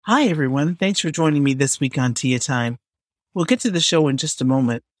Hi, everyone. Thanks for joining me this week on Tia Time. We'll get to the show in just a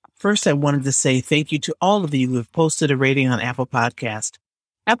moment. First, I wanted to say thank you to all of you who have posted a rating on Apple Podcast.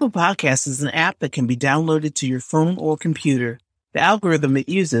 Apple Podcast is an app that can be downloaded to your phone or computer. The algorithm it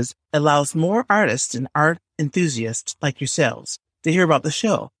uses allows more artists and art enthusiasts like yourselves to hear about the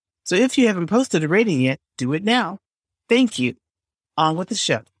show. So if you haven't posted a rating yet, do it now. Thank you. On with the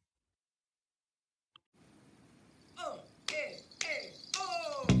show.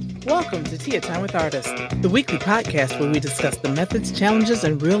 Welcome to Tia Time with Artists, the weekly podcast where we discuss the methods, challenges,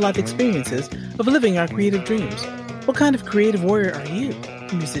 and real-life experiences of living our creative dreams. What kind of creative warrior are you?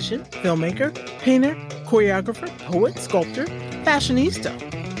 Musician, filmmaker, painter, choreographer, poet, sculptor,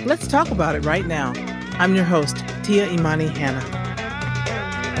 fashionista? Let's talk about it right now. I'm your host, Tia Imani Hanna.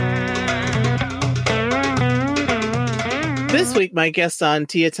 This week, my guest on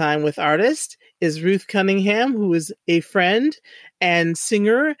Tia Time with Artists is Ruth Cunningham, who is a friend and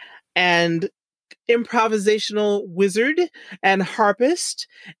singer and improvisational wizard and harpist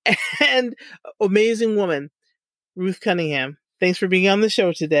and amazing woman. Ruth Cunningham, thanks for being on the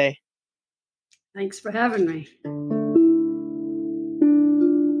show today. Thanks for having me.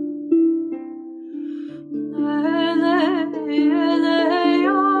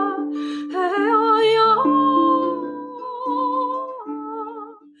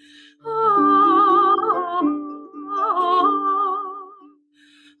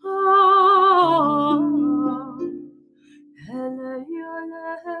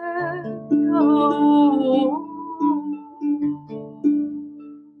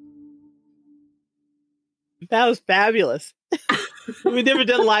 That was fabulous. We've never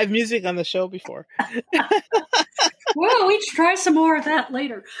done live music on the show before. Well, we should try some more of that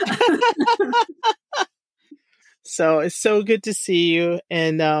later. So it's so good to see you.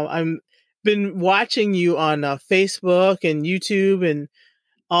 And I've been watching you on Facebook and YouTube and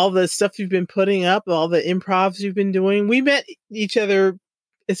all the stuff you've been putting up, all the improvs you've been doing. We met each other.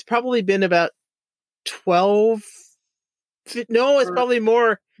 It's probably been about 12. No, it's probably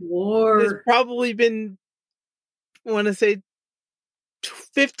more. It's probably been, I want to say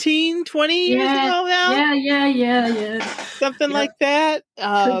 15, 20 years ago now? Yeah. Something like that.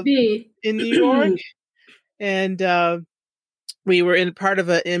 Could be. In New York. And we were in part of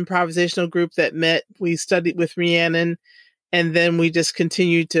an improvisational group that met. We studied with Rhiannon, and then we just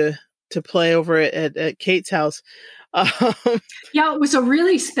continued to play over at Kate's house. Yeah, it was a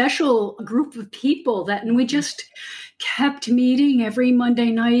really special group of people and we just kept meeting every Monday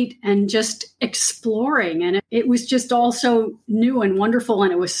night and just exploring. And it was just all so new and wonderful.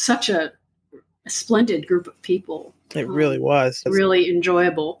 And it was such a splendid group of people. It really was. Really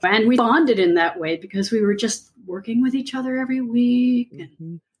enjoyable. And we bonded in that way because we were just working with each other every week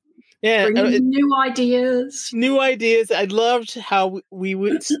and bringing new ideas. I loved how we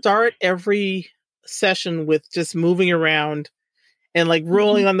would start every session with just moving around and like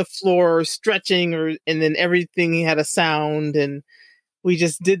rolling on the floor or stretching and then everything had a sound, and we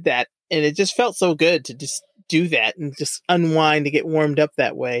just did that, and it just felt so good to just do that and just unwind to get warmed up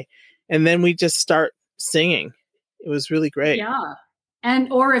that way. And then we just start singing. It was really great. Yeah.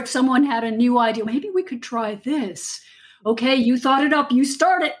 Or if someone had a new idea, maybe we could try this. Okay, you thought it up, you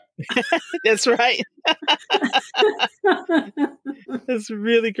start it. That's right. That's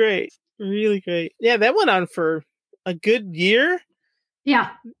really great. Really great. Yeah, that went on for a good year.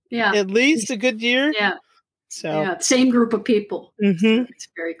 Yeah. At least a good year. Yeah. So same group of people. Mm-hmm. It's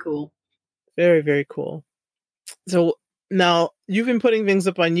very cool. Very, very cool. So now you've been putting things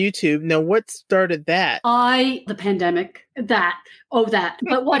up on YouTube. Now, what started that? The pandemic, that.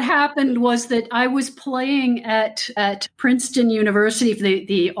 But what happened was that I was playing at Princeton University.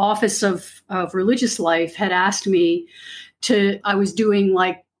 The Office of Religious Life had asked me I was doing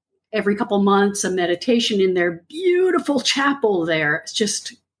like every couple months a meditation in their beautiful chapel there. It's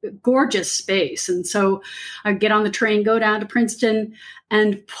just a gorgeous space. And so I'd get on the train, go down to Princeton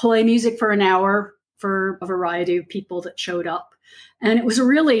and play music for an hour for a variety of people that showed up. And it was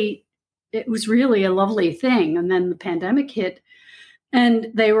really a lovely thing. And then the pandemic hit and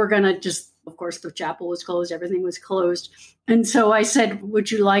they were going to just, of course, the chapel was closed. Everything was closed. And so I said,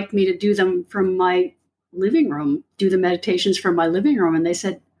 would you like me to do them from my living room, do the meditations from my living room? And they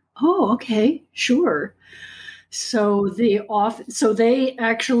said, oh, okay, sure. So they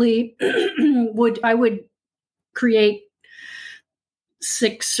actually I would create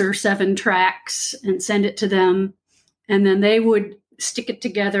 6 or 7 tracks and send it to them. And then they would stick it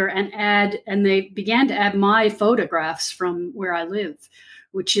together and they began to add my photographs from where I live,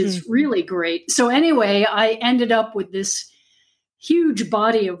 which is really great. So anyway, I ended up with this huge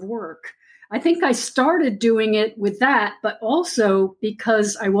body of work I think I started doing it with that, but also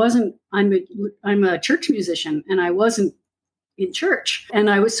because I'm a church musician and I wasn't in church. And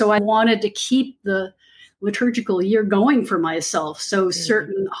I wanted to keep the liturgical year going for myself. So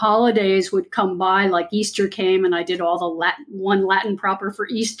certain holidays would come by, like Easter came, and I did all the Latin proper for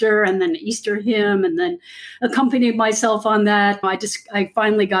Easter, and then Easter hymn, and then accompanied myself on that. I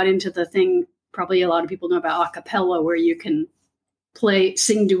finally got into the thing, probably a lot of people know about a cappella, where you can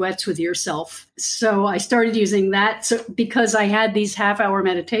sing duets with yourself. So I started using that. So because I had these half-hour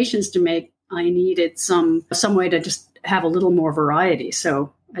meditations to make, I needed some way to just have a little more variety.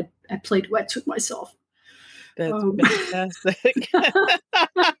 So I played duets with myself. That's fantastic. And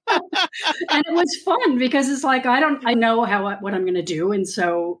it was fun because it's like, I know what I'm going to do. And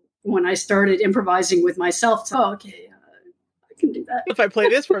so when I started improvising with myself, okay, I can do that. If I play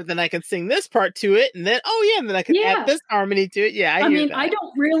this part, then I can sing this part to it. And then, and then I can add this harmony to it. Yeah. I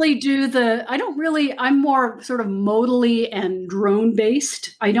don't really I'm more sort of modally and drone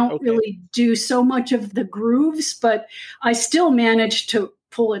based. I don't really do so much of the grooves, but I still manage to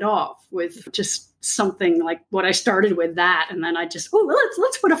pull it off with just something like what I started with that. And then I just,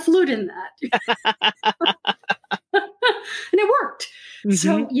 let's put a flute in that. And it worked. Mm-hmm.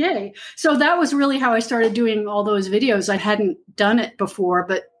 So yay. So that was really how I started doing all those videos. I hadn't done it before,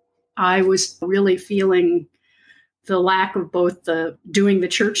 but I was really feeling the lack of both doing the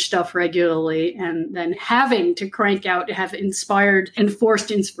church stuff regularly and then having to crank out, have inspired and forced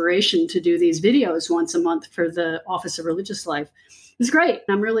inspiration to do these videos once a month for the Office of Religious Life. It's great.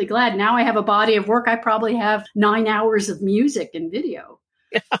 I'm really glad. Now I have a body of work. I probably have 9 hours of music and video.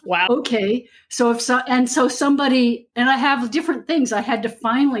 Wow. Okay. So somebody, and I have different things. I had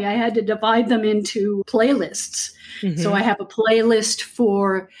to divide them into playlists. Mm-hmm. So I have a playlist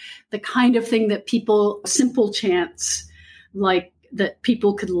for the kind of thing that simple chants, like that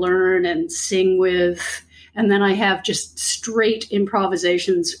people could learn and sing with. And then I have just straight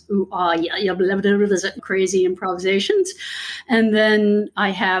improvisations, crazy improvisations. And then I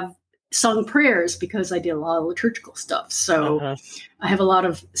have sung prayers because I did a lot of liturgical stuff. So I have a lot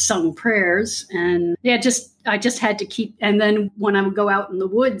of sung prayers. And I just had to keep. And then when I would go out in the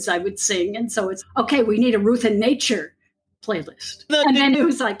woods, I would sing. And so it's, okay, we need a Ruth in Nature playlist. And then it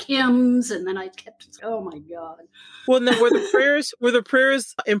was like hymns. And then I kept, oh my God. Well, then were the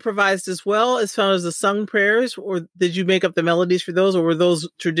prayers improvised as well as far as the sung prayers, or did you make up the melodies for those, or were those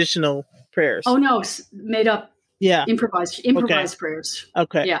traditional prayers? Oh no, made up. Yeah, improvised prayers.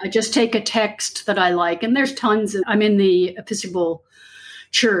 Okay. Yeah, I just take a text that I like, and there's tons. I'm in the Episcopal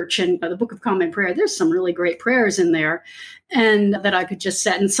Church, and the Book of Common Prayer. There's some really great prayers in there, and that I could just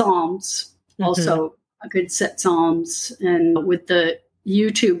set in Psalms. Mm-hmm. Also, I could set Psalms, and with the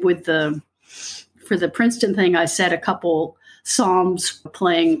YouTube for the Princeton thing, I set a couple Psalms,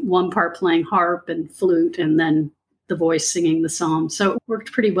 one part playing harp and flute, and then the voice singing the psalm. So it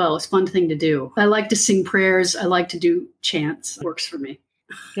worked pretty well. It's a fun thing to do. I like to sing prayers. I like to do chants. It works for me.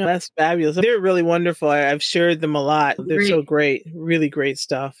 Yeah, that's fabulous. They're really wonderful. I've shared them a lot. They're so great. Really great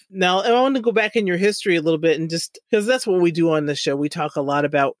stuff. Now, I want to go back in your history a little bit, and just because that's what we do on the show. We talk a lot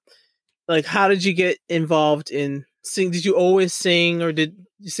about, like, how did you get involved in sing? Did you always sing, or did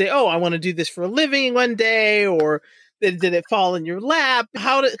you say, oh, I want to do this for a living one day, or did it fall in your lap?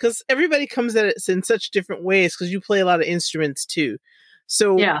 Because everybody comes at it in such different ways, because you play a lot of instruments too.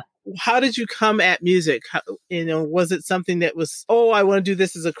 So how did you come at music? Was it something that was, oh, I want to do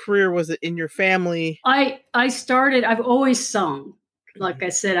this as a career? Was it in your family? I've always sung. Like I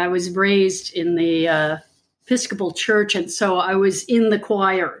said, I was raised in the Episcopal Church, and so I was in the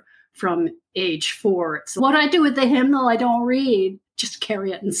choir from age 4. So what I do with the hymnal, I don't read. Just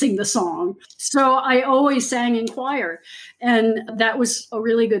carry it and sing the song. So I always sang in choir, and that was a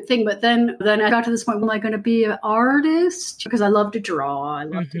really good thing. But then I got to this point, am I going to be an artist? Because I love to draw. I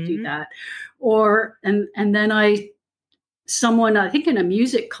love to do that. And then someone, I think in a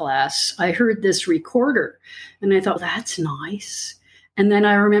music class, I heard this recorder, and I thought, that's nice. And then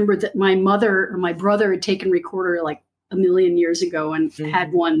I remembered that my mother or my brother had taken recorder like a million years ago and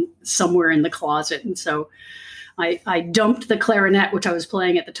had one somewhere in the closet. And so I dumped the clarinet, which I was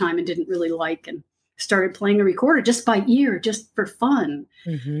playing at the time and didn't really like, and started playing the recorder just by ear, just for fun.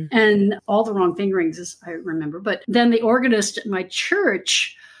 Mm-hmm. And all the wrong fingerings, as I remember. But then the organist at my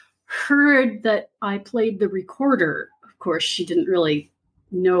church heard that I played the recorder. Of course, she didn't really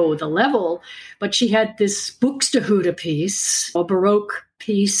know the level, but she had this Buxtehude piece, a Baroque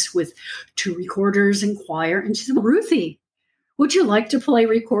piece with 2 recorders and choir. And she said, Ruthie, would you like to play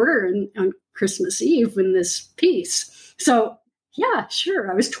recorder on Christmas Eve in this piece? So, yeah, sure.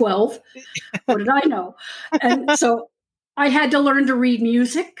 I was 12. What did I know? And so I had to learn to read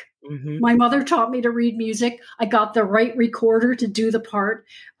music. Mm-hmm. My mother taught me to read music. I got the right recorder to do the part.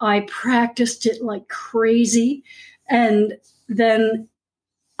 I practiced it like crazy. And then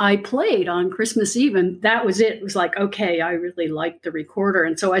I played on Christmas Eve, and that was it. It was like, okay, I really liked the recorder.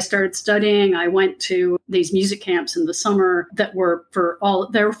 And so I started studying. I went to these music camps in the summer that were for all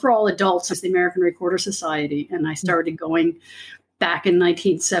adults. It's the American Recorder Society. And I started going back in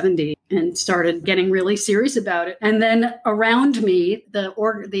 1970 and started getting really serious about it. And then around me, the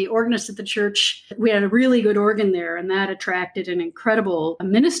organist at the church, we had a really good organ there, and that attracted an incredible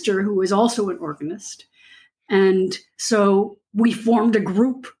minister who was also an organist. And so we formed a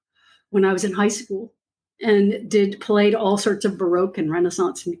group when I was in high school and played all sorts of Baroque and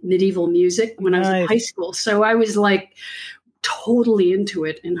Renaissance medieval music when I was in high school. So I was like totally into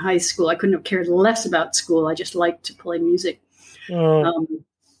it in high school. I couldn't have cared less about school. I just liked to play music. And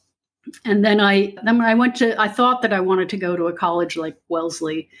then I thought that I wanted to go to a college like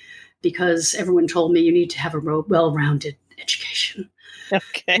Wellesley because everyone told me you need to have a well-rounded education.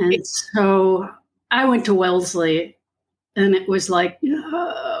 Okay. And so I went to Wellesley, and it was like,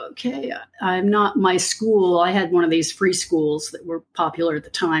 okay, I'm not my school. I had one of these free schools that were popular at the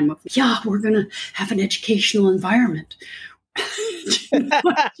time. We're going to have an educational environment.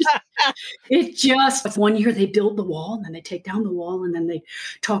 It just, one year they build the wall, and then they take down the wall, and then they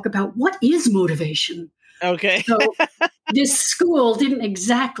talk about what is motivation. Okay. So this school didn't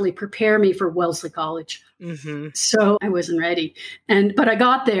exactly prepare me for Wellesley College. Mm-hmm. So I wasn't ready. But I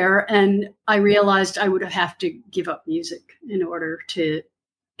got there, and I realized I would have to give up music in order to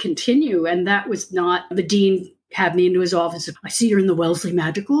continue. And that was not, the dean had me into his office. I see you're in the Wellesley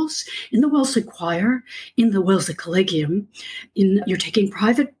Madrigals, in the Wellesley Choir, in the Wellesley Collegium, you're taking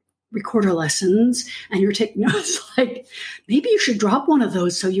private recorder lessons, and you're taking, I was like, maybe you should drop one of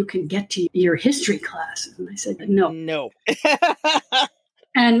those so you can get to your history class. And I said, no.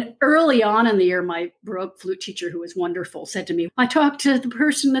 And early on in the year, my Baroque flute teacher, who was wonderful, said to me, I talked to the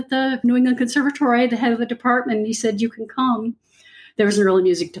person at the New England Conservatory, the head of the department, and he said, you can come. There was an early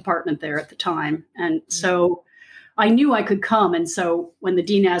music department there at the time. And so I knew I could come. And so when the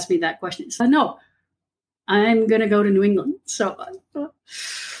dean asked me that question, I said, no, I'm going to go to New England. So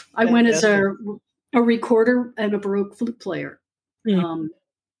I went as a recorder and a Baroque flute player. Mm.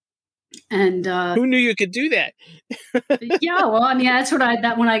 Who knew you could do that? Yeah, well, I mean, that's what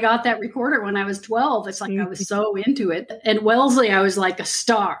when I got that recorder when I was 12, it's like I was so into it. At Wellesley, I was like a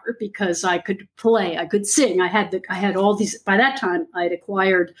star because I could play, I could sing. I had all these, by that time, I had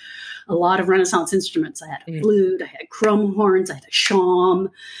acquired a lot of Renaissance instruments. I had a flute, I had crum horns, I had a shawm.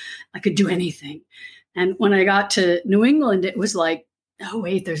 I could do anything. And when I got to New England, it was like, oh,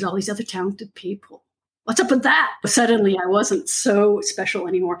 wait, there's all these other talented people. What's up with that? Suddenly I wasn't so special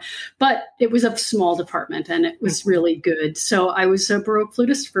anymore, but it was a small department and it was really good. So I was a Baroque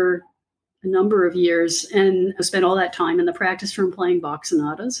flutist for a number of years and I spent all that time in the practice room playing Bach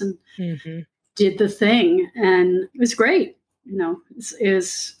sonatas and did the thing. And it was great. You know, it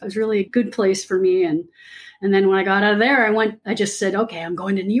was really a good place for me. And then when I got out of there, I just said, okay, I'm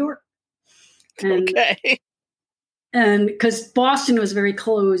going to New York. And because Boston was a very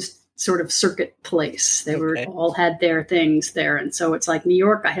closed sort of circuit place. They were all had their things there. And so it's like New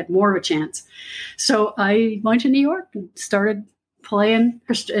York, I had more of a chance. So I went to New York and started playing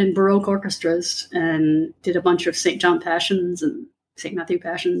in Baroque orchestras and did a bunch of St. John Passions and St. Matthew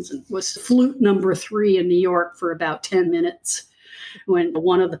Passions and was flute number 3 in New York for about 10 minutes. When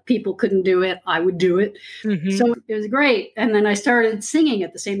one of the people couldn't do it, I would do it. So it was great. And then I started singing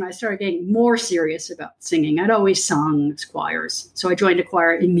at the same time. I started getting more serious about singing. I'd always sung choirs. So I joined a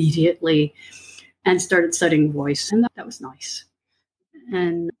choir immediately and started studying voice. And that was nice.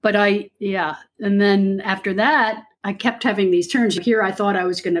 And then after that, I kept having these turns. Here I thought I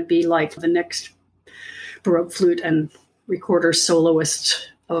was going to be like the next Baroque flute and recorder soloist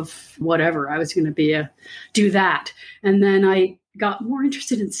of whatever. I was going to do that. And then I got more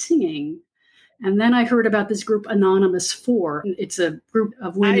interested in singing. And then I heard about this group Anonymous 4. It's a group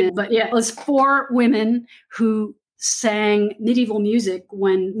of women, it was 4 women who sang medieval music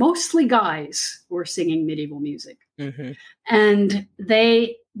when mostly guys were singing medieval music. And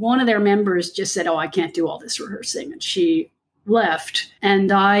one of their members just said, oh, I can't do all this rehearsing. And she left.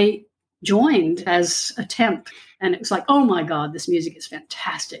 And I joined as a temp. And it was like, oh my God, this music is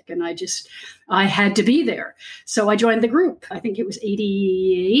fantastic. And I had to be there. So I joined the group. I think it was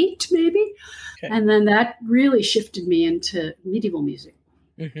 88, maybe. Okay. And then that really shifted me into medieval music.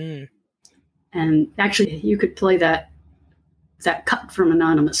 And actually, you could play that cut from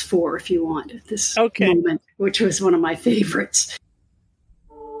Anonymous 4 if you want at this moment, which was one of my favorites.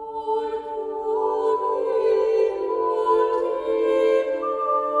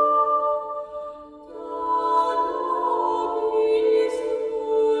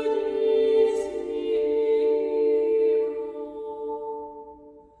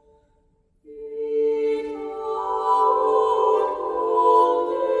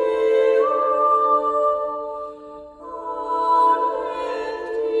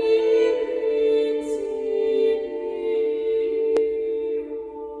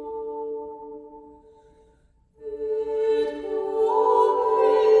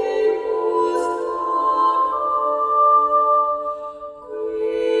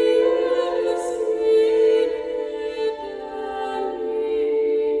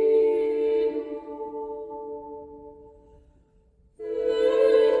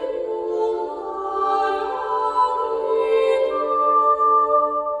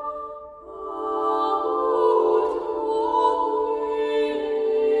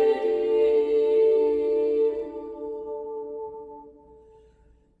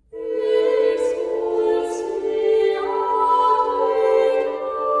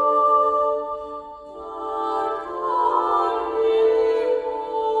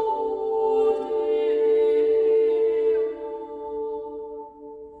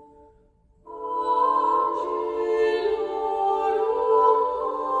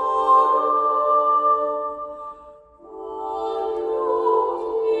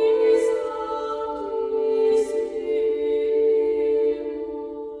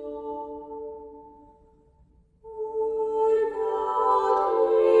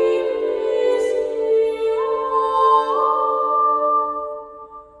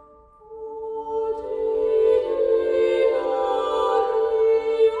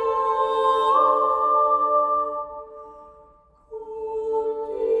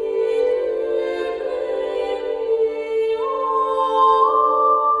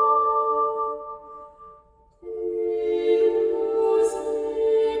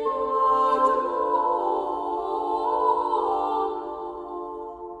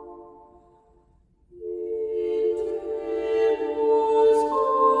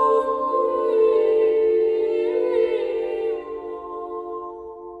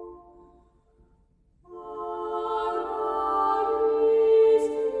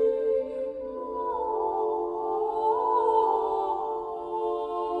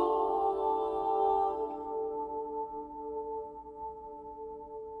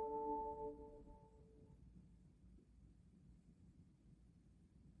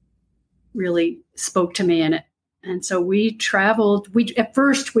 really spoke to me in it. And so we traveled. At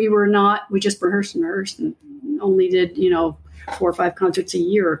first we just rehearsed and only did, 4 or 5 concerts a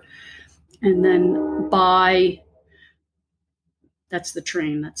year. And then that's the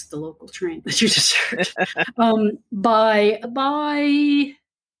train. That's the local train that you just heard. I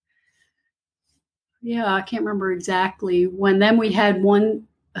can't remember exactly when. Then we had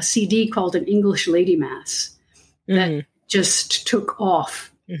a CD called An English Lady Mass that just took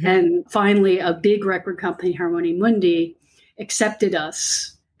off. Mm-hmm. And finally, a big record company, Harmonie Mundi, accepted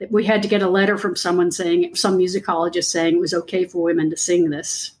us. We had to get a letter from some musicologist saying it was okay for women to sing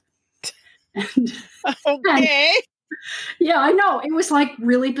this. And, okay. Yeah, I know. It was like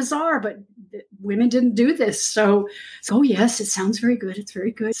really bizarre, but women didn't do this. So yes, it sounds very good. It's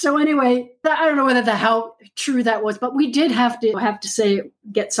very good. So anyway, I don't know how true that was, but we did have to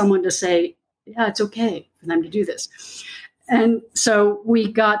get someone to say, yeah, it's okay for them to do this. And so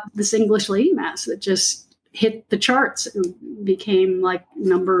we got this English Lady Mass that just hit the charts. It became like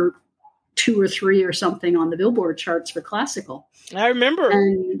number 2 or 3 or something on the Billboard charts for classical. I remember.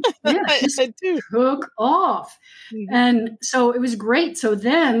 And it just took off. Mm-hmm. And so it was great. So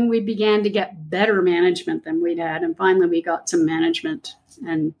then we began to get better management than we'd had. And finally we got some management.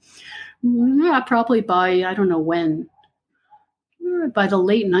 And probably by, I don't know when, by the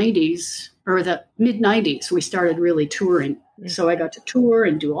late 90s or the mid 90s, we started really touring. Mm-hmm. So I got to tour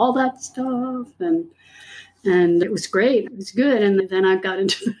and do all that stuff. And it was great. It was good. And then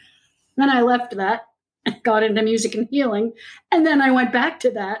then I left that and got into music and healing. And then I went back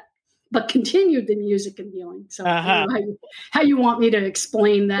to that, but continued the music and healing. So I don't know how you want me to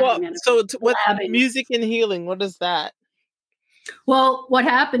explain that. Well, what music and healing, what is that? Well, what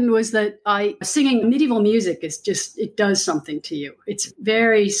happened was that singing medieval music it does something to you. It's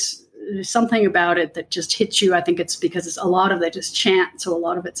there's something about it that just hits you. I think it's because a lot of it is chant. So a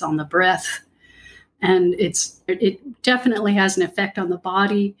lot of it's on the breath. And it definitely has an effect on the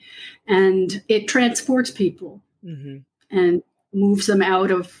body, and it transports people and moves them out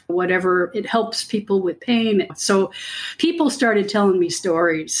of whatever. It helps people with pain. So people started telling me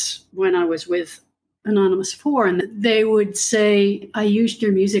stories when I was with Anonymous 4, and they would say, I used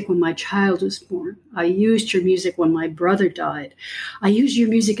your music when my child was born. I used your music when my brother died. I use your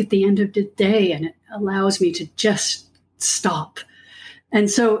music at the end of the day, and it allows me to just stop. And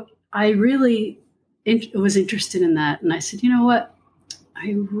so I really was interested in that. And I said, you know what?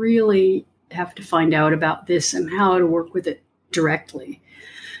 I really have to find out about this and how to work with it directly.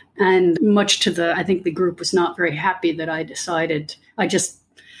 And I think the group was not very happy that I decided. I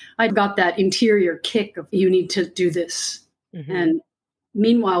got that interior kick of, you need to do this. Mm-hmm. And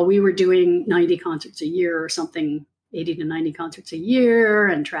meanwhile, we were doing 90 concerts a year or something, 80 to 90 concerts a year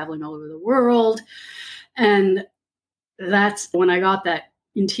and traveling all over the world. And that's when I got that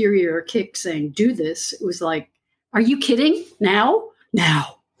interior kick saying, do this. It was like, are you kidding? Now?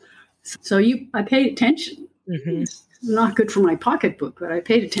 So I paid attention. Mm-hmm. It's not good for my pocketbook, but I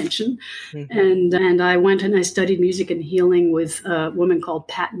paid attention. Mm-hmm. And I went and I studied music and healing with a woman called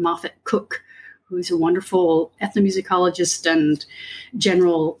Pat Moffat Cook, who's a wonderful ethnomusicologist and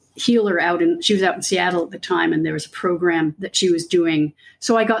general healer she was out in Seattle at the time, and there was a program that she was doing.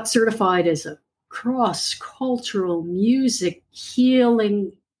 So I got certified as a cross-cultural music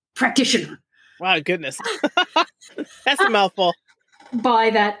healing practitioner. Wow, goodness. That's a mouthful. By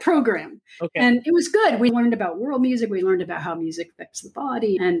that program. Okay. And it was good. We learned about world music. We learned about how music affects the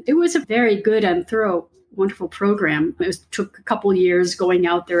body. And it was a very good and thorough, wonderful program. It took a couple of years going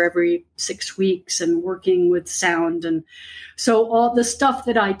out there every 6 weeks and working with sound. And so all the stuff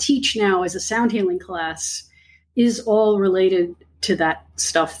that I teach now as a sound healing class is all related to that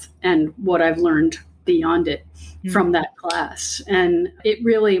stuff and what I've learned beyond it from that class. And it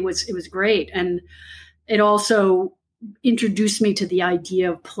was great. And it also introduced me to the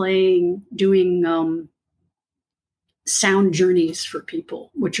idea of doing sound journeys for people,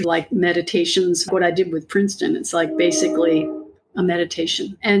 which are like meditations. What I did with Princeton, it's like basically a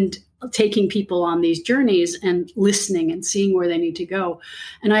meditation, and taking people on these journeys and listening and seeing where they need to go.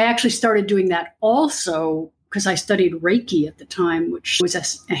 And I actually started doing that also because I studied Reiki at the time, which was a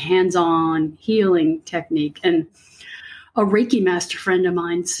hands-on healing technique. And a Reiki master friend of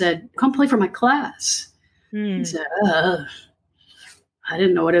mine said, come play for my class. He said, I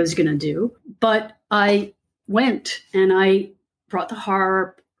didn't know what I was going to do. But I went and I brought the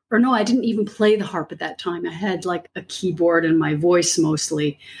harp. Or no, I didn't even play the harp at that time. I had like a keyboard and my voice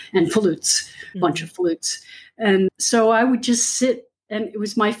mostly, and flutes, a bunch of flutes. And so I would just sit, and it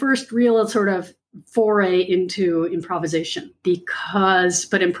was my first real sort of foray into improvisation,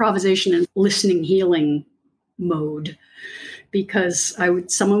 but improvisation in listening healing mode. because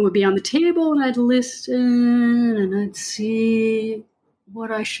someone would be on the table and I'd listen and I'd see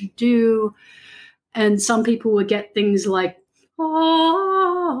what I should do. And some people would get things like,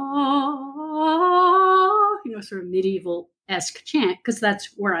 sort of medieval-esque chant, because that's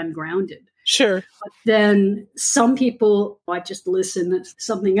where I'm grounded. Sure. But then some people, I just listen,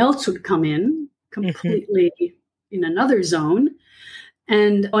 something else would come in completely in another zone.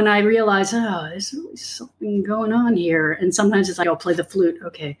 And when I realize, there's really something going on here. And sometimes it's like, I'll play the flute.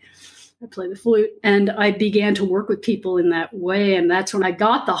 Okay, I play the flute. And I began to work with people in that way. And that's when I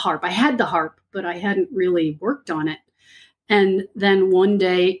got the harp. I had the harp, but I hadn't really worked on it. And then one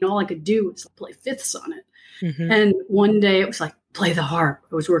day, all I could do was play fifths on it. And one day it was like, play the harp.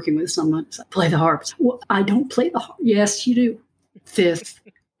 I was working with someone. It's like, play the harp. Well, I don't play the harp. Yes, you do. Fifth,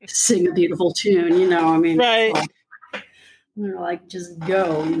 sing a beautiful tune, Right. Like, just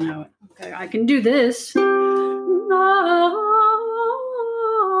go, Okay, I can do this. For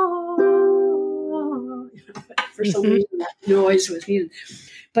some reason, that noise was needed.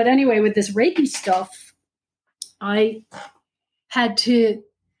 But anyway, with this Reiki stuff, I had to,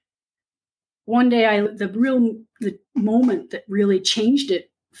 one day, the moment that really changed it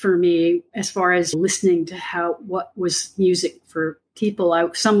for me, as far as listening to what was music for people,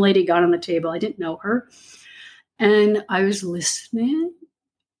 some lady got on the table, I didn't know her, and I was listening,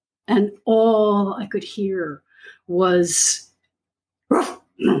 and all I could hear was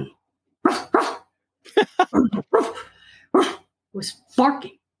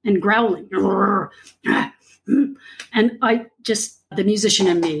barking and growling. And the musician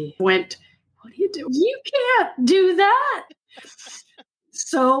in me went, what do you do? You can't do that.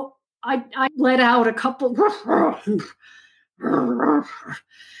 So I let out a couple, and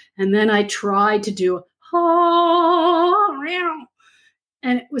then I tried to do,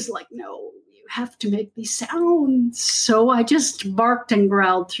 and it was like, no, you have to make these sounds. So I just barked and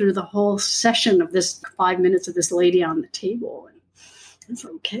growled through the whole session of this 5 minutes of this lady on the table. And it's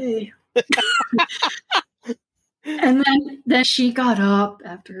okay. And then she got up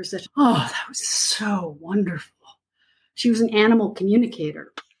after her session. Oh, that was so wonderful. She was an animal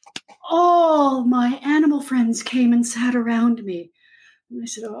communicator. All my animal friends came and sat around me. And I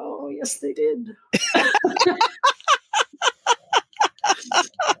said, oh, yes, they did.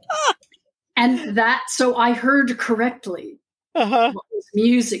 And so I heard correctly what was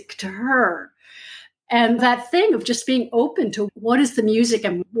music to her. And that thing of just being open to what is the music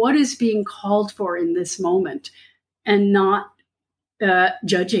and what is being called for in this moment, and not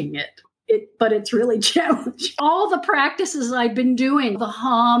judging it. But it's really challenging. All the practices I've been doing, the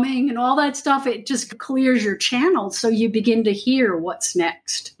humming and all that stuff, it just clears your channel, so you begin to hear what's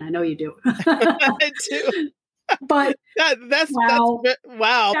next. I know you do. I do. But that's wow.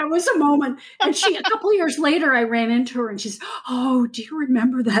 That was a moment. And a couple of years later, I ran into her and she's, oh, do you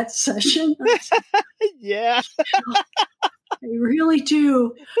remember that session? Said, yeah. I really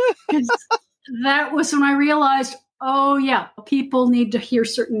do. That was when I realized, oh, yeah, people need to hear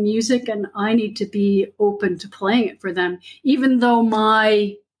certain music and I need to be open to playing it for them, even though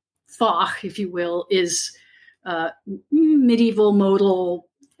my Fach, if you will, is medieval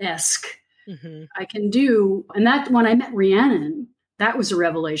modal-esque. I can do, and that when I met Rhiannon, that was a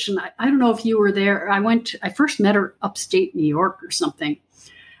revelation. I don't know if you were there. I first met her upstate New York or something,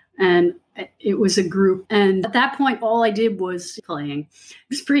 and it was a group. And at that point, all I did was playing. It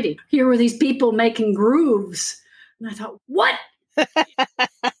was pretty. Here were these people making grooves, and I thought, what?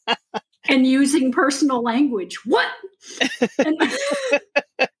 And using personal language, what?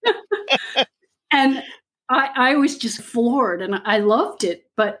 And I was just floored, and I loved it,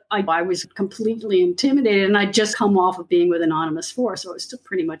 but I was completely intimidated, and I'd just come off of being with Anonymous 4, so I was still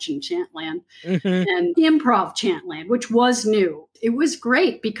pretty much in Chantland and improv Chantland, which was new. It was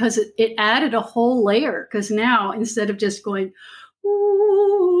great because it added a whole layer, because now instead of just going,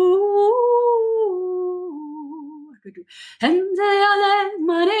 ooh, I could do,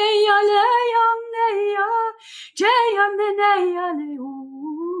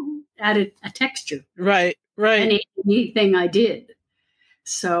 added a texture. Right. Anything I did.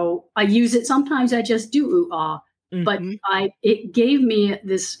 So I use it. Sometimes I just do ooh-ah, but it gave me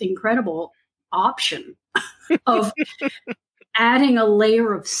this incredible option of adding a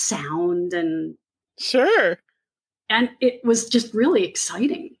layer of sound and sure. And it was just really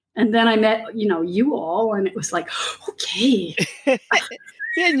exciting. And then I met, you all, and it was like, okay.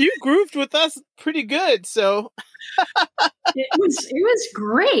 Yeah, and you grooved with us pretty good, so it was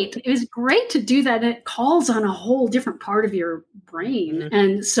great. It was great to do that. And it calls on a whole different part of your brain.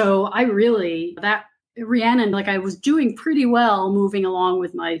 And so that Rhiannon, like I was doing pretty well moving along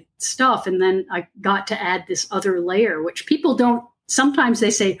with my stuff. And then I got to add this other layer, which people don't, sometimes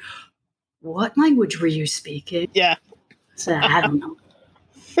they say, what language were you speaking? Yeah. So I don't know.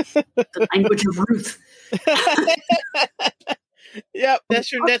 The language of Ruth. Yep,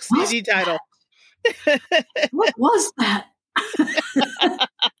 that's your next CD title. What was that?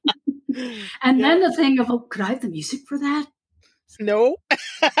 And then the thing of, oh, could I have the music for that? No.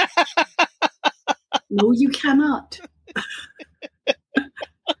 No, you cannot.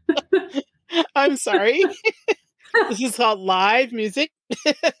 I'm sorry. This is called live music.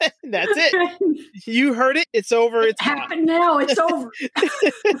 That's it. You heard it. It's over. It's happened now. It's over.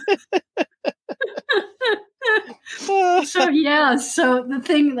 So the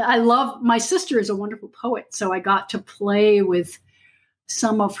thing that I love, my sister is a wonderful poet, so I got to play with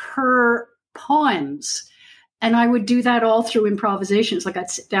some of her poems, and I would do that all through improvisations. Like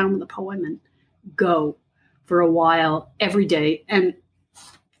I'd sit down with a poem and go for a while every day, and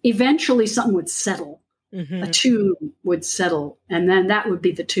eventually something would settle. Mm-hmm. A tune would settle, and then that would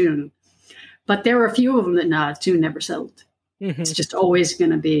be the tune. But there were a few of them that the tune never settled. Mm-hmm. It's just always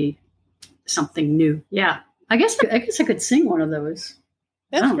going to be something new. Yeah, I guess I could sing one of those.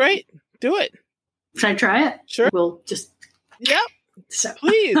 That's great. Do it. Should I try it? Sure. We'll just. Yep. So.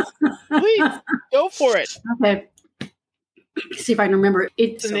 Please go for it. Okay. See if I can remember it.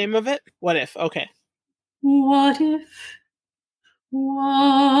 It's the name of it. What if? Okay. What if?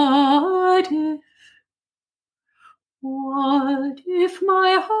 What if? What if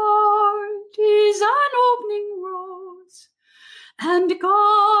my heart is an opening rose, and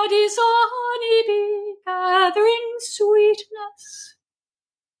God is a honeybee gathering sweetness?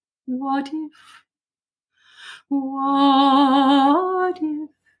 What if? What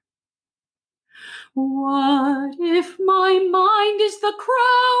if? What if my mind is the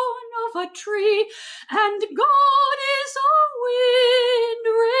crown of a tree, and God is a wind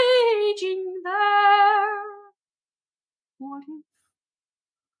raging there? What if?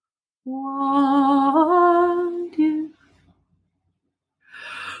 What if?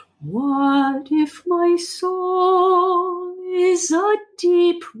 What if my soul is a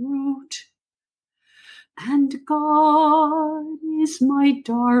deep root, and God is my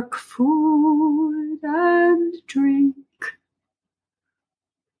dark food and drink?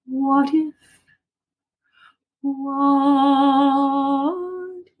 What if? What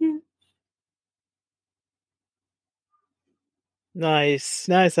if? Nice.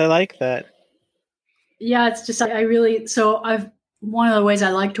 I like that. Yeah, it's just one of the ways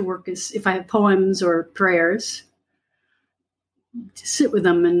I like to work is if I have poems or prayers, to sit with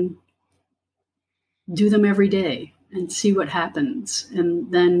them and do them every day and see what happens. And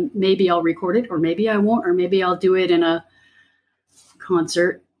then maybe I'll record it, or maybe I won't, or maybe I'll do it in a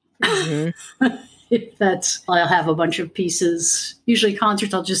concert. Mm-hmm. I'll have a bunch of pieces. Usually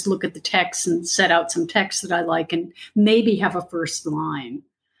concerts, I'll just look at the text and set out some text that I like and maybe have a first line.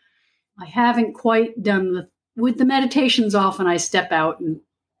 I haven't quite done with the meditations. Often I step out and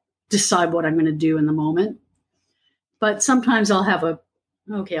decide what I'm going to do in the moment. But sometimes I'll have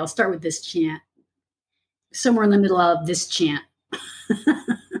I'll start with this chant. Somewhere in the middle of this chant.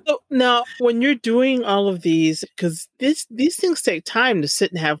 So now, when you're doing all of these, because these things take time to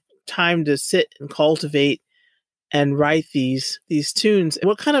sit and have time to sit and cultivate and write these tunes.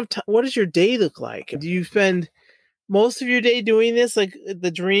 What kind of what does your day look like? Do you spend most of your day doing this, like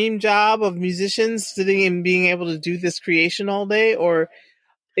the dream job of musicians, sitting and being able to do this creation all day, or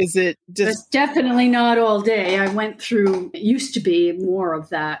is it just? It's definitely not all day. It used to be more of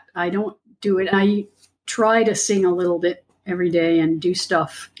that. I don't do it. I try to sing a little bit every day and do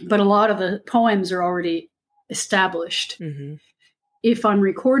stuff, but a lot of the poems are already established. Mm-hmm. If I'm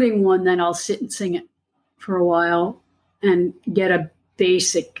recording one, then I'll sit and sing it for a while and get a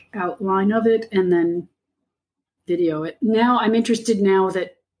basic outline of it and then video it. Now I'm interested now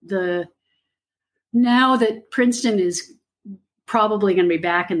that Princeton is probably going to be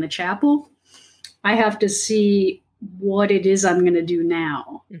back in the chapel, I have to see what it is I'm going to do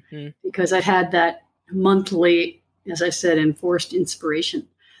now, mm-hmm. because I've had that monthly, as I said, enforced inspiration.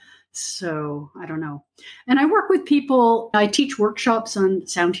 So I don't know. And I work with people. I teach workshops on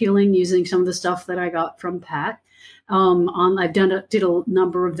sound healing using some of the stuff that I got from Pat. I've did a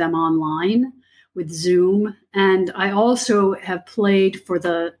number of them online with Zoom. And I also have played for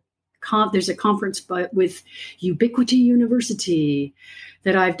there's a conference with Ubiquity University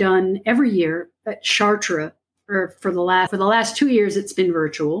that I've done every year at Chartres. Or for the last 2 years, it's been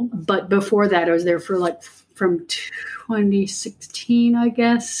virtual. But before that, I was there from 2016, I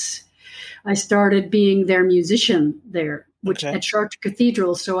guess. I started being their musician there, which at Chartres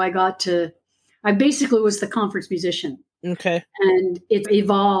Cathedral. So I got to I basically was the conference musician. Okay. And it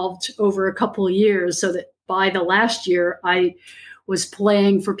evolved over a couple of years so that by the last year, I was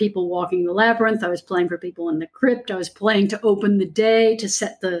playing for people walking the labyrinth. I was playing for people in the crypt. I was playing to open the day, to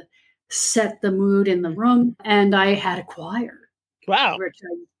set the mood in the room. And I had a choir. Wow.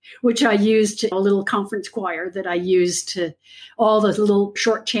 Which I used, a little conference choir that I used to all the little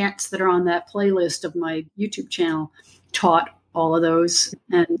short chants that are on that playlist of my YouTube channel, taught all of those.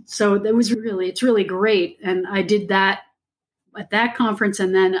 And so it's really great. And I did that at that conference.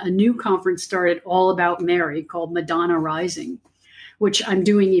 And then a new conference started all about Mary called Madonna Rising, which I'm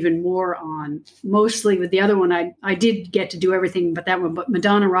doing even more on. Mostly with the other one, I did get to do everything but that one. But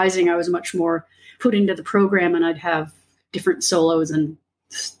Madonna Rising, I was much more put into the program, and I'd have different solos and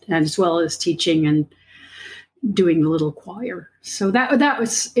as well as teaching and doing the little choir. So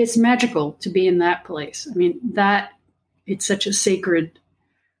it's magical to be in that place. I mean, it's such a sacred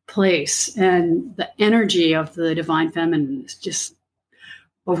place, and the energy of the divine feminine is just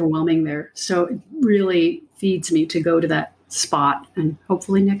overwhelming there. So it really feeds me to go to that spot, and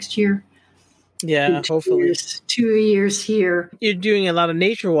hopefully next year. Yeah, hopefully. 2 years here. You're doing a lot of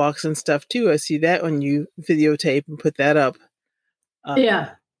nature walks and stuff too. I see that when you videotape and put that up.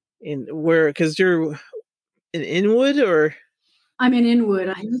 Yeah. Because you're in Inwood, or? I'm in Inwood.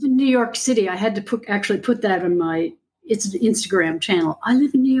 I live in New York City. I had to put that on it's an Instagram channel. I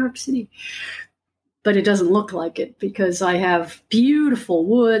live in New York City, but it doesn't look like it because I have beautiful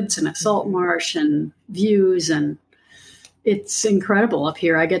woods and a salt marsh and views, and it's incredible up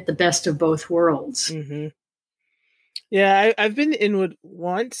here. I get the best of both worlds. Mm-hmm. Yeah, I've been to Inwood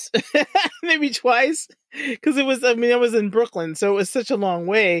once, maybe twice, because I was in Brooklyn, so it was such a long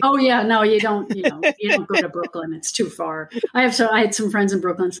way. Oh yeah, no, you don't go to Brooklyn; it's too far. I had some friends in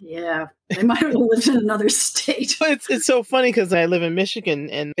Brooklyn. Yeah, they might have lived in another state. It's so funny because I live in Michigan,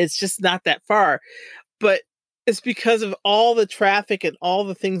 and it's just not that far, but it's because of all the traffic and all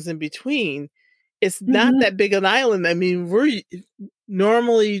the things in between. It's not that big an island. I mean, we're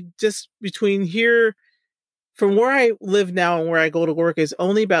normally just between here. From where I live now and where I go to work is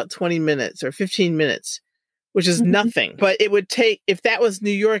only about 20 minutes or 15 minutes, which is nothing. But it would take, if that was New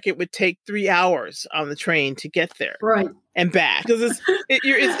York, it would take 3 hours on the train to get there. Right. And back. Because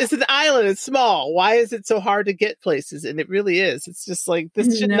it's an island, it's small. Why is it so hard to get places? And it really is. It's just like,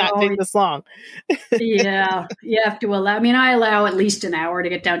 this should not take this long. Yeah. You have to I allow at least an hour to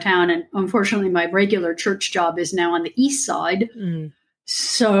get downtown. And unfortunately, my regular church job is now on the east side. Mm.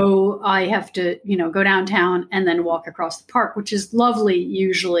 So I have to, go downtown and then walk across the park, which is lovely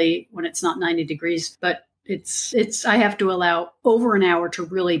usually when it's not 90 degrees. But I have to allow over an hour to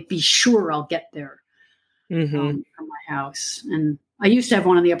really be sure I'll get there from my house. And I used to have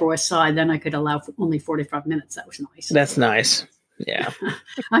one on the Upper West Side. Then I could allow only 45 minutes. That was nice. That's nice. Yeah.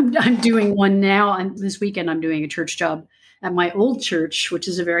 I'm doing one now. And this weekend I'm doing a church job at my old church, which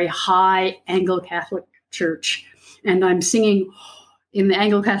is a very high Anglo-Catholic church. And I'm singing. In the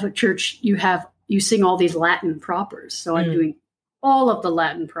Anglo-Catholic Church, you sing all these Latin propers. So I'm doing all of the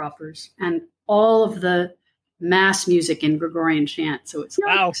Latin propers and all of the mass music in Gregorian chant. So it's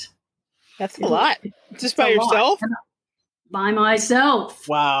wow, that's a lot. Just by yourself? By myself.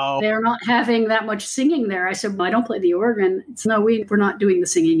 Wow. They're not having that much singing there. I said, well, I don't play the organ. We're not doing the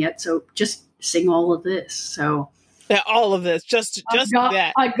singing yet. So just sing all of this. So yeah, all of this, just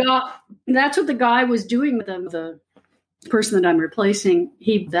that. That's what the guy was doing with them. The person that I'm replacing,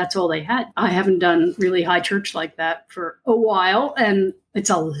 that's all they had. I haven't done really high church like that for a while, and it's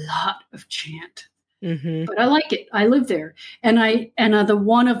a lot of chant. Mm-hmm. But I like it. I live there, and the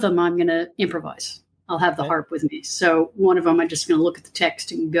one of them I'm going to improvise. I'll have the harp with me. So one of them I'm just going to look at the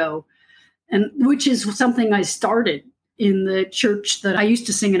text and go, and which is something I started in the church that I used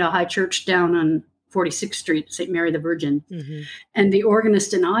to sing at a high church down on 46th Street, St. Mary the Virgin, and the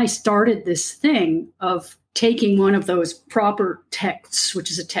organist and I started this thing of taking one of those proper texts, which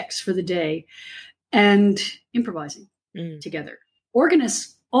is a text for the day, and improvising together.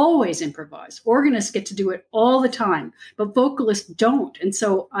 Organists always improvise. Organists get to do it all the time, but vocalists don't. And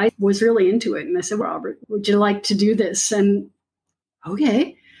so I was really into it. And I said, Robert, would you like to do this? And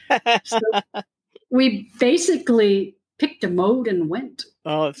okay. So we basically picked a mode and went.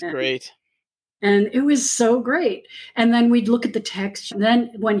 Oh, that's great. And it was so great. And then we'd look at the text. And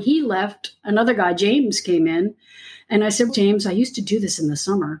then when he left, another guy, James, came in. And I said, James, I used to do this in the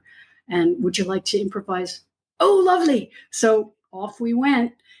summer. And would you like to improvise? Oh, lovely. So off we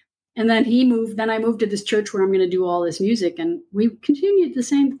went. And then he moved. Then I moved to this church where I'm going to do all this music. And we continued the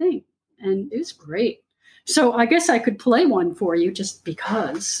same thing. And it was great. So I guess I could play one for you just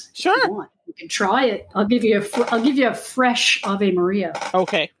because. Sure. If you want. You can try it. I'll give you a fresh Ave Maria.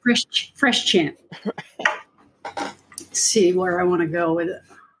 Okay. Fresh chant. Let's see where I want to go with it.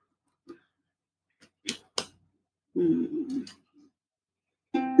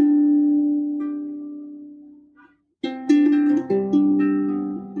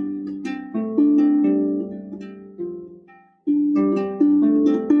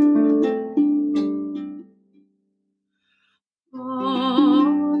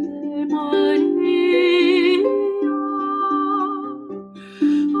 Ave Maria,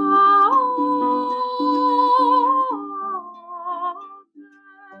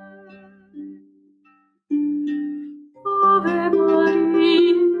 Ave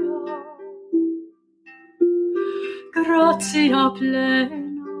Maria, gratia plena,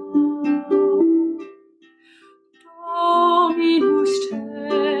 Dominus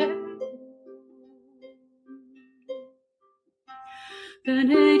tecum,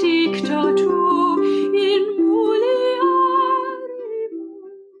 benedicta tu in mulieribus,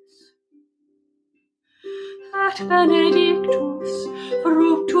 et benedictus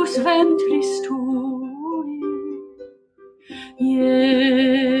fructus ventris tui,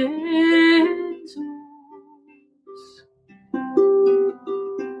 Iesus.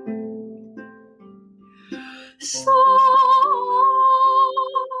 Sancta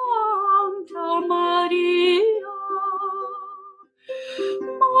Maria,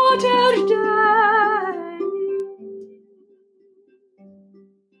 Mater Dei,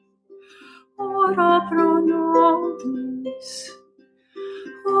 ora pro nobis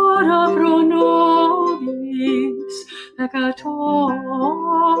peccatoribus,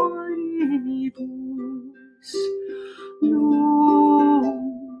 nunc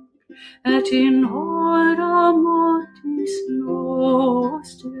et in hora mortis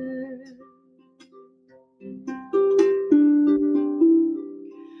nostrae.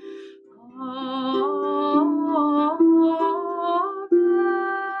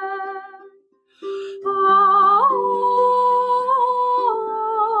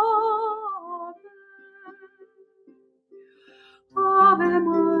 Ave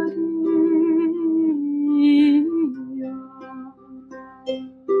Maria.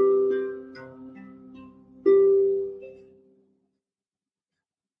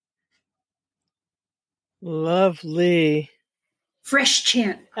 Lovely. Fresh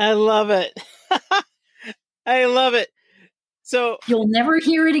chant. I love it. I love it. So you'll never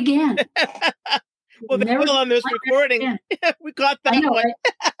hear it again. Well, they will on this recording. We caught that one.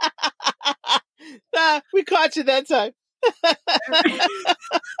 Right? We caught you that time.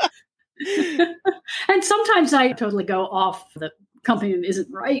 And sometimes I totally go off the company that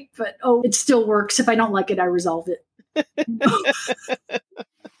isn't right, but it still works. If I don't like it, I resolve it.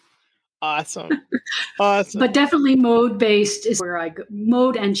 Awesome. But definitely mode based is where I go.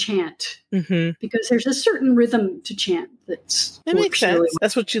 Mode and chant, because there's a certain rhythm to chant that makes sense. Really well.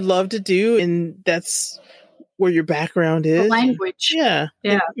 That's what you love to do, and that's where your background is. The language. Yeah.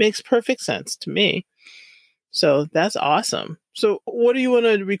 It makes perfect sense to me. So that's awesome. So what do you want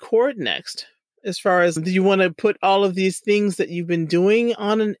to record next? As far as, do you want to put all of these things that you've been doing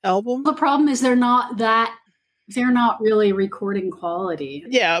on an album? The problem is they're not really recording quality.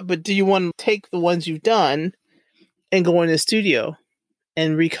 Yeah, but do you want to take the ones you've done and go in the studio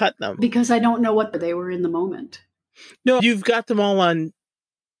and recut them? Because I don't know what they were in the moment. No, you've got them all on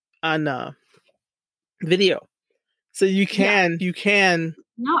video. So you can.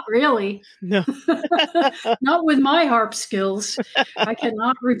 Not really. No. Not with my harp skills. I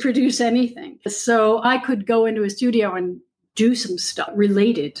cannot reproduce anything. So I could go into a studio and do some stuff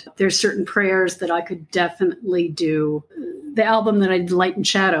related. There's certain prayers that I could definitely do. The album that I did, Light and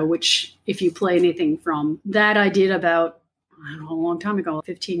Shadow, which if you play anything from, that I did about, I don't know, a long time ago,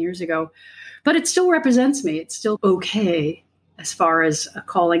 15 years ago. But it still represents me. It's still okay as far as a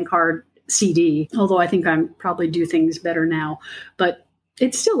calling card CD, although I think I probably do things better now. But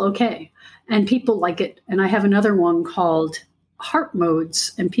it's still okay. And people like it. And I have another one called Heart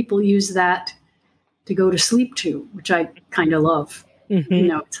Modes, and people use that to go to sleep to, which I kind of love. Mm-hmm. You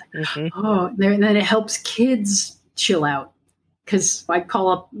know, it's like, and then it helps kids chill out. Because I call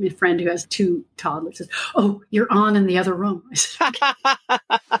up my friend who has 2 toddlers, says, "Oh, you're on in the other room." I said, okay.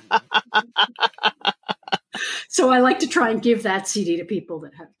 So I like to try and give that CD to people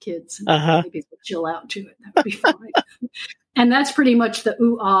that have kids, and maybe they'll chill out to it. That would be fine. And that's pretty much the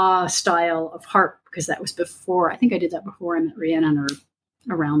ooh-ah style of harp, because that was before. I think I did that before I met Rhiannon, or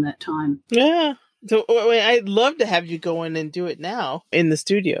around that time. Yeah. So I'd love to have you go in and do it now in the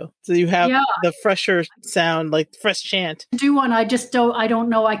studio. So you have the fresher sound, like fresh chant. Do one. I just don't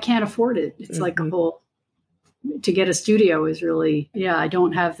know. I can't afford it. It's like a whole to get a studio is really, I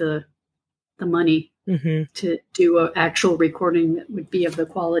don't have the money to do an actual recording that would be of the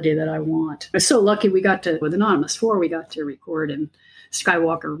quality that I want. I was so lucky with Anonymous 4, we got to record in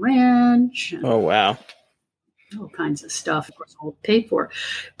Skywalker Ranch. Oh, wow. All kinds of stuff, of course, all paid for.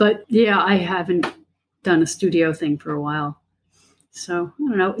 But I haven't done a studio thing for a while. So I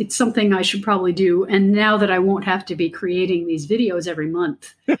don't know. It's something I should probably do. And now that I won't have to be creating these videos every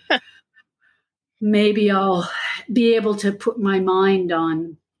month, maybe I'll be able to put my mind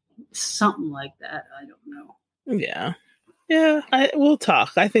on something like that. I don't know. Yeah. We'll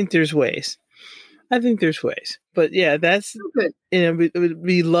talk. I think there's ways. But that's good. It would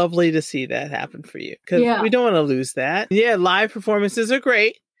be lovely to see that happen for you, because we don't want to lose that. Yeah, live performances are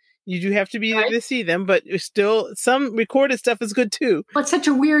great. You do have to be there to see them, but still, some recorded stuff is good too. But it's such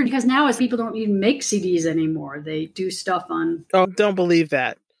a weird, because now as people don't even make CDs anymore, they do stuff on. Oh, don't believe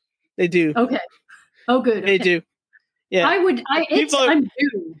that. They do. Okay. Oh, good. They do. Yeah. I'm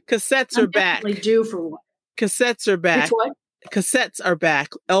due. Cassettes are back. Due for what? Cassettes are back. It's what? Cassettes are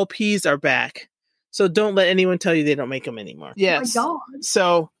back. LPs are back. So don't let anyone tell you they don't make them anymore. Yes. Oh my God.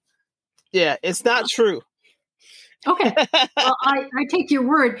 So, it's not true. Okay. Well, I take your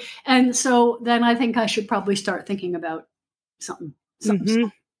word. And so then I think I should probably start thinking about something.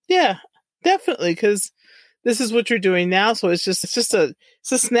 Yeah, definitely. Because this is what you're doing now. So it's just a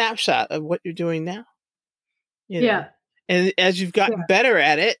snapshot of what you're doing now. Yeah. And as you've gotten better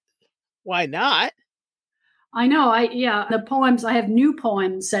at it, why not? I know. The poems, I have new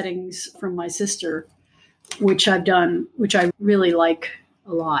poem settings from my sister, which I've done, which I really like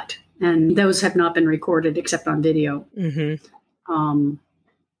a lot. And those have not been recorded except on video.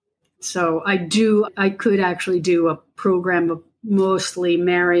 So I could actually do a program of mostly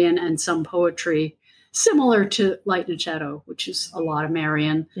Marian and some poetry, similar to Light and Shadow, which is a lot of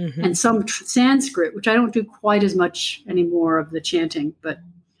Marian, and some Sanskrit, which I don't do quite as much anymore of the chanting, but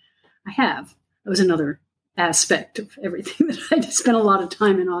I have. That was another aspect of everything that I just spent a lot of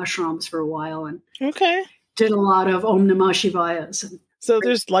time in ashrams for a while and did a lot of Om Namah Shivayas. So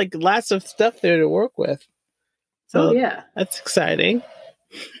there's like lots of stuff there to work with. So that's exciting.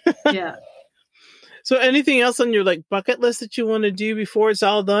 Yeah. So anything else on your bucket list that you want to do before it's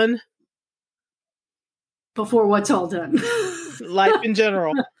all done? Before what's all done? Life in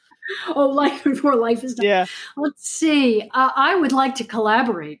general. Oh, life before life is done. Yeah. Let's see. I would like to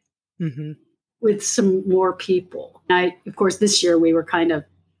collaborate with some more people. Of course, this year we were kind of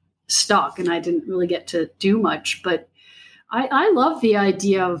stuck and I didn't really get to do much, but I love the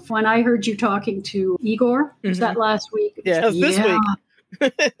idea of when I heard you talking to Igor, was that last week? Yeah, it was this week.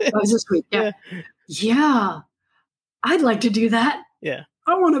 It was this week, yeah. I'd like to do that. Yeah.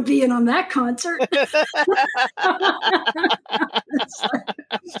 I want to be in on that concert.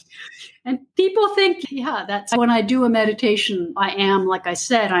 And people think, that's when I do a meditation, I am, like I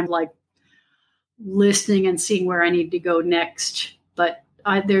said, I'm like listening and seeing where I need to go next. But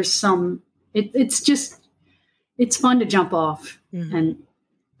there's some, it's fun to jump off and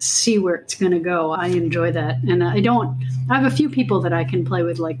see where it's going to go. I enjoy that. And I have a few people that I can play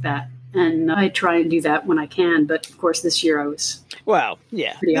with like that. And I try and do that when I can. But of course, this year I was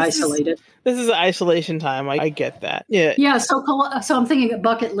pretty isolated. This is isolation time. I get that. Yeah. Yeah. So I'm thinking a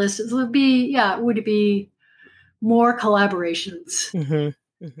bucket list. Would be more collaborations.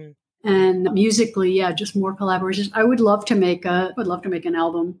 And musically, just more collaborations. I would love to make an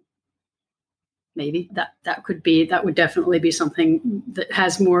album. Maybe that would definitely be something that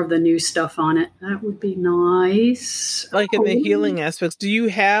has more of the new stuff on it. That would be nice. Like in the healing aspects, do you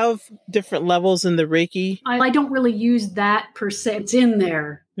have different levels in the Reiki? I don't really use that per se. It's in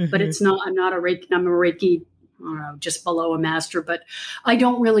there, but it's not. I'm not a Reiki. I'm a Reiki. I don't know, just below a master, but I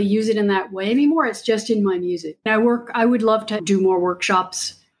don't really use it in that way anymore. It's just in my music. I would love to do more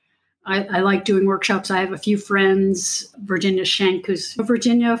workshops. I like doing workshops. I have a few friends, Virginia Schenk, who's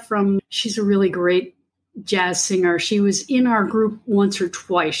she's a really great jazz singer. She was in our group once or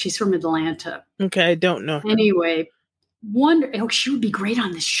twice. She's from Atlanta. Okay, I don't know her. Anyway, she would be great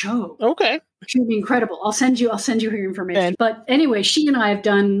on this show. Okay. She would be incredible. I'll send you her information. But anyway, she and I have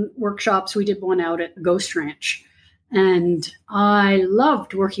done workshops. We did one out at Ghost Ranch. And I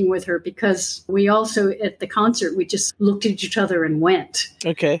loved working with her because we also, at the concert, we just looked at each other and went.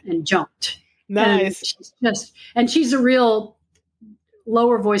 Okay. And jumped. Nice. And she's a real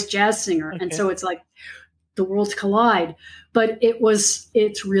lower voice jazz singer. Okay. And so it's like the worlds collide. But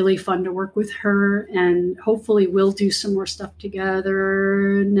it's really fun to work with her. And hopefully we'll do some more stuff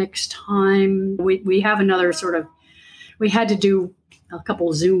together next time. We have another we had to do a couple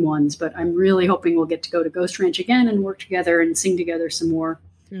of Zoom ones, but I'm really hoping we'll get to go to Ghost Ranch again and work together and sing together some more.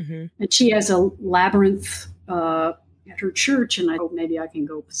 And she has a labyrinth at her church, and I hope maybe I can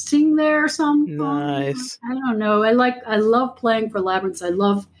go sing there sometime. Nice. I don't know. I love playing for Labyrinths. I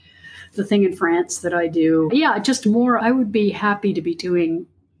love the thing in France that I do. Yeah, just more. I would be happy to be doing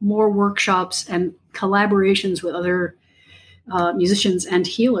more workshops and collaborations with other musicians and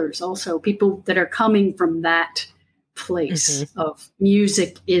healers, also people that are coming from that place of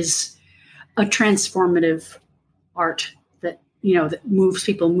music is a transformative art that, you know, that moves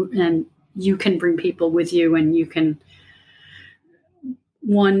people, and you can bring people with you, and you can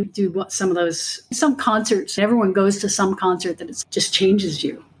do what some concerts. Everyone goes to some concert that it just changes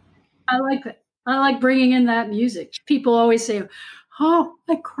you. I like it. I like bringing in that music. People always say, "Oh,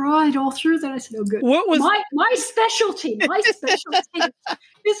 I cried all through that." I said, "Oh, good." What was my specialty? My specialty.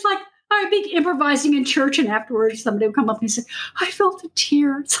 It's like I'd be improvising in church, and afterwards somebody would come up and say, "I felt a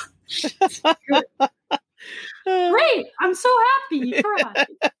tear." Great! I'm so happy you cried.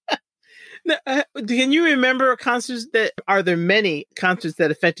 Can you remember concerts are there many concerts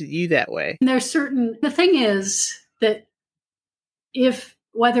that affected you that way? The thing is that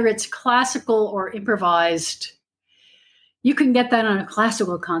whether it's classical or improvised, you can get that on a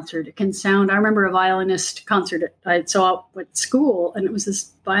classical concert. It can sound, I remember a violinist concert I saw at school, and it was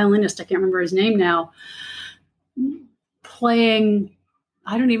this violinist, I can't remember his name now, playing,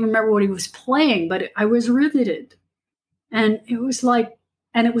 I don't even remember what he was playing, but I was riveted. And it was like,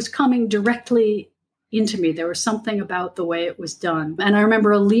 and it was coming directly into me. There was something about the way it was done. And I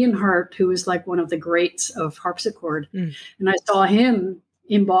remember a Leonhardt, who was like one of the greats of harpsichord. And I saw him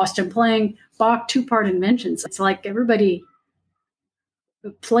in Boston playing Bach two-part inventions. It's like everybody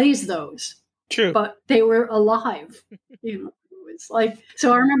plays those. True. But they were alive. You know, it was like,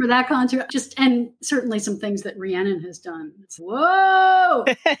 so I remember that concert, and certainly some things that Rhiannon has done. It's, whoa!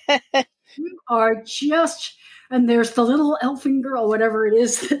 You are just... And there's the little elfin girl, whatever it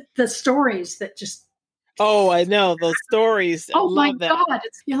is, the stories that just... Oh, I know, those stories. Oh, my God.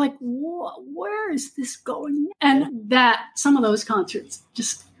 You're like, where is this going? And some of those concerts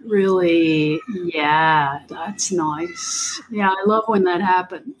just really, yeah, that's nice. Yeah, I love when that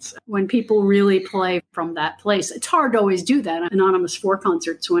happens. When people really play from that place. It's hard to always do that. Anonymous 4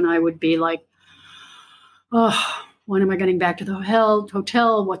 concerts when I would be like, oh... when am I getting back to the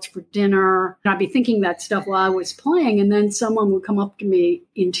hotel? What's for dinner? And I'd be thinking that stuff while I was playing. And then someone would come up to me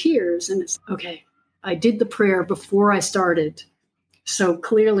in tears. And it's, okay, I did the prayer before I started. So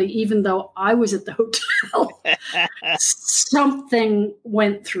clearly, even though I was at the hotel, something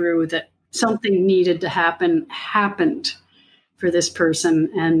went through that something needed to happened for this person.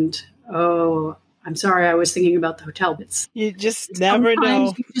 And, oh, I'm sorry, I was thinking about the hotel. You just never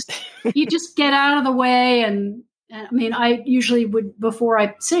know. You just get out of the way. And I mean, I usually would, before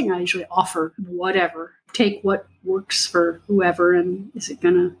I sing, I usually offer whatever, take what works for whoever. And is it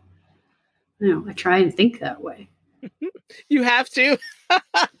going to, you know, I try and think that way. You have to.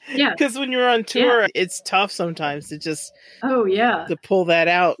 Yeah. Because when you're on tour, it's tough sometimes to just, to pull that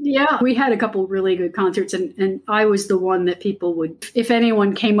out. Yeah. We had a couple really good concerts, and I was the one that people would, if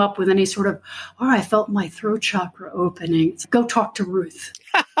anyone came up with any sort of, oh, I felt my throat chakra opening, go talk to Ruth.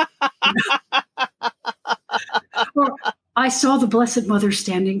 Or I saw the Blessed Mother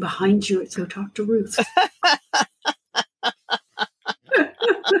standing behind you. Go talk to Ruth.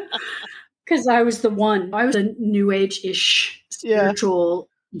 Because I was a New Age-ish spiritual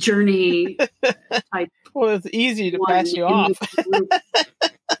journey type. Well, it's easy to pass you off.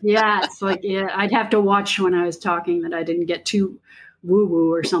 Yeah, it's like, I'd have to watch when I was talking that I didn't get too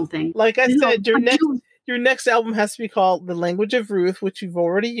woo-woo or something. Like I said, your next album has to be called The Language of Ruth, which you've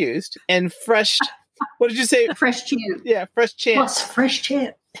already used, and Fresh... What did you say? Fresh Chant. Yeah, Fresh Chant. Plus Fresh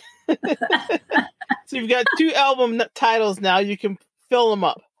Chant. So you've got 2 album titles now. You can fill them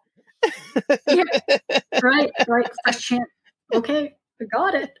up. Yeah, right. Fresh Chant. Okay, I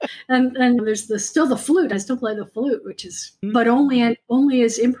got it. And there's still the flute. I still play the flute, which is, but only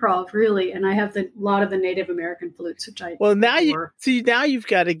as improv, really. And I have a lot of the Native American flutes, which I now you've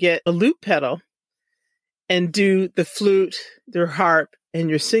got to get a loop pedal and do the flute, your harp, and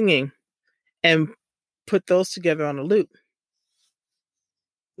your singing, and put those together on a loop.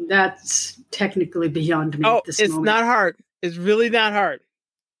 That's technically beyond me at this moment. It's not hard. It's really not hard.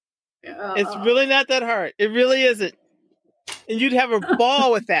 It's really not that hard. It really isn't. And you'd have a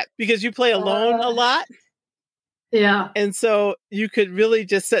ball with that because you play alone a lot. Yeah. And so you could really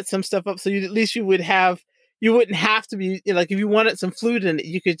just set some stuff up so at least you wouldn't have to be, like if you wanted some flute in it,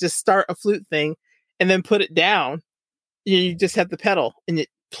 you could just start a flute thing and then put it down. You just have the pedal and it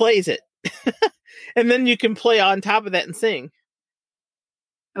plays it. And then you can play on top of that and sing.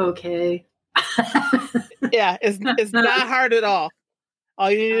 Okay. Yeah, it's not hard at all. All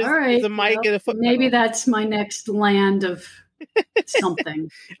you need is a mic and a foot pedal. Maybe that's my next land of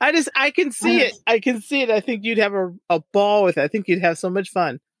something. I can see it. I can see it. I think you'd have a ball with it. I think you'd have so much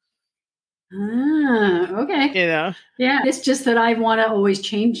fun. Okay. You know? Yeah. It's just that I want to always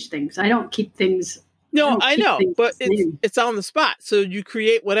change things. I don't keep things. No, I know, but it's on the spot. So you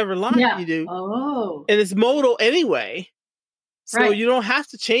create whatever line you do. Oh. And it's modal anyway. So you don't have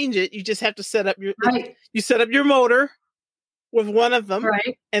to change it. You just have to set up you set up your motor with one of them.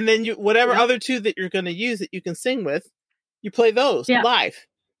 Right. And then whatever other two that you're going to use that you can sing with, you play those live.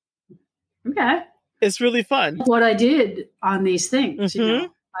 Okay. It's really fun. What I did on these things, you know,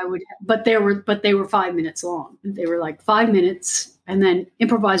 I would, but they were 5 minutes long. They were like 5 minutes, and then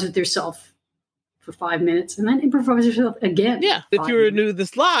improvise with yourself for 5 minutes, and then improvise with yourself again. Yeah. If you were to do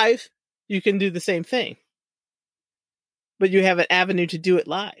this live, you can do the same thing, but you have an avenue to do it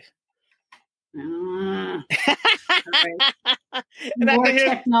live. More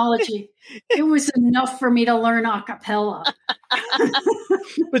technology. It was enough for me to learn a cappella.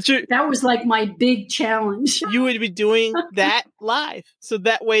 But that was like my big challenge. You would be doing that live. So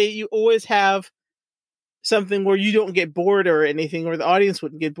that way you always have something where you don't get bored or anything, or the audience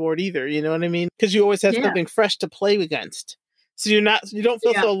wouldn't get bored either. You know what I mean? Because you always have something fresh to play against. So you don't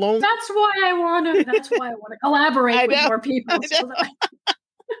feel so alone. That's why I want to collaborate with more people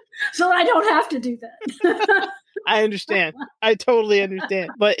so that I don't have to do that. I understand. I totally understand.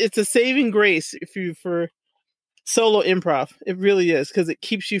 But it's a saving grace for solo improv. It really is, because it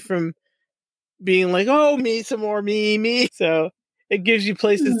keeps you from being like, oh, me, some more, me. So it gives you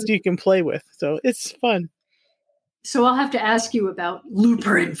places you can play with. So it's fun. So I'll have to ask you about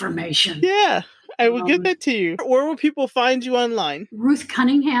Looper information. Yeah, I will get that to you. Where will people find you online?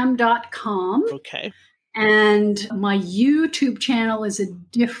 RuthCunningham.com. Okay. And my YouTube channel is a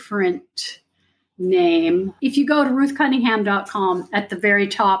different name. If you go to RuthCunningham.com, at the very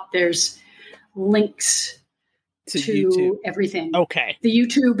top, there's links to everything. Okay. The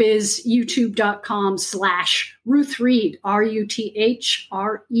YouTube is youtube.com/Ruth Reid,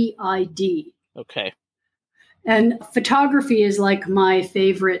 RuthReid. Okay. And photography is like my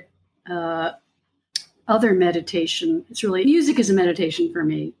favorite other meditation. It's really, music is a meditation for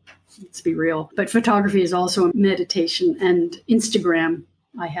me. Let's be real. But photography is also a meditation. And Instagram,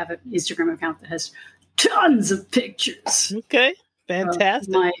 I have an Instagram account that has tons of pictures. Okay.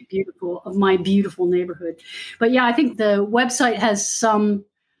 Fantastic. Of my beautiful neighborhood. But yeah, I think the website has some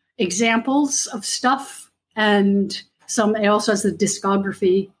examples of stuff, and it also has the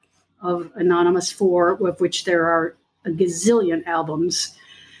discography of Anonymous 4, of which there are a gazillion albums.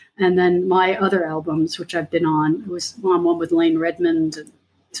 And then my other albums, which I've been on, was on one with Lane Redmond.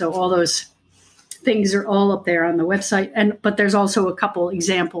 So all those things are all up there on the website. But there's also a couple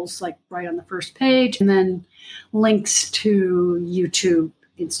examples, like right on the first page, and then links to YouTube,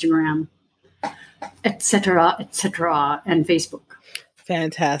 Instagram, etc., and Facebook.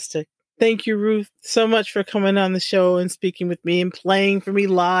 Fantastic. Thank you, Ruth, so much for coming on the show and speaking with me and playing for me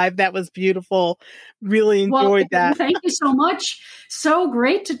live. That was beautiful. Really enjoyed that. Thank you so much. So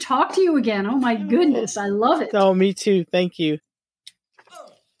great to talk to you again. Oh, my goodness. I love it. Oh, me too. Thank you.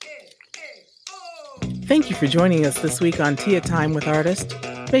 Thank you for joining us this week on Tia Time with Artist.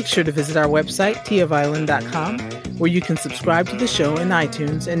 Make sure to visit our website, tiaviolin.com, where you can subscribe to the show in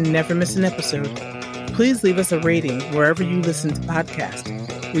iTunes and never miss an episode. Please leave us a rating wherever you listen to podcasts.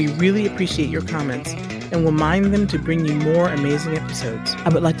 We really appreciate your comments and will mine them to bring you more amazing episodes. I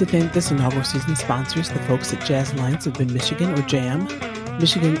would like to thank this inaugural season sponsors, the folks at Jazz Alliance of Mid-Michigan, or JAM.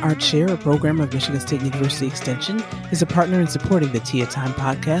 Michigan Art Share, a program of Michigan State University Extension, is a partner in supporting the Tia Time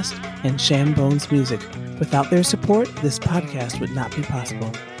podcast and Sham Bones Music. Without their support, this podcast would not be possible.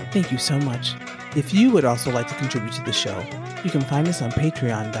 Thank you so much. If you would also like to contribute to the show, you can find us on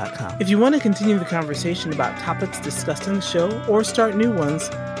patreon.com. If you want to continue the conversation about topics discussed on the show or start new ones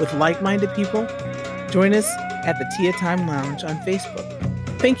with like-minded people, join us at the Tia Time Lounge on Facebook.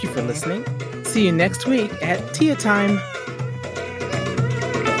 Thank you for listening. See you next week at Tia Time.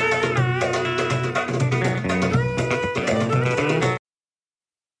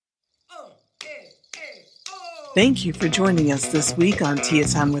 Thank you for joining us this week on Tia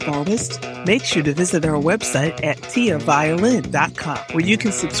Time with Artist. Make sure to visit our website at tiaviolin.com, where you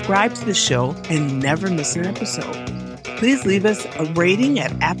can subscribe to the show and never miss an episode. Please leave us a rating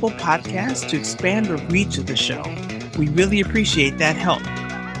at Apple Podcasts to expand the reach of the show. We really appreciate that help.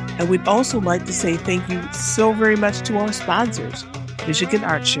 And we'd also like to say thank you so very much to our sponsors, Michigan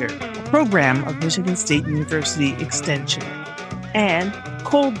Art Share, a program of Michigan State University Extension, and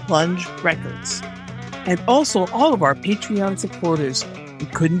Cold Plunge Records. And also all of our Patreon supporters. We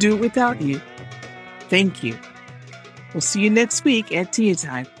couldn't do it without you. Thank you. We'll see you next week at tea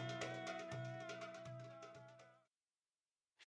time.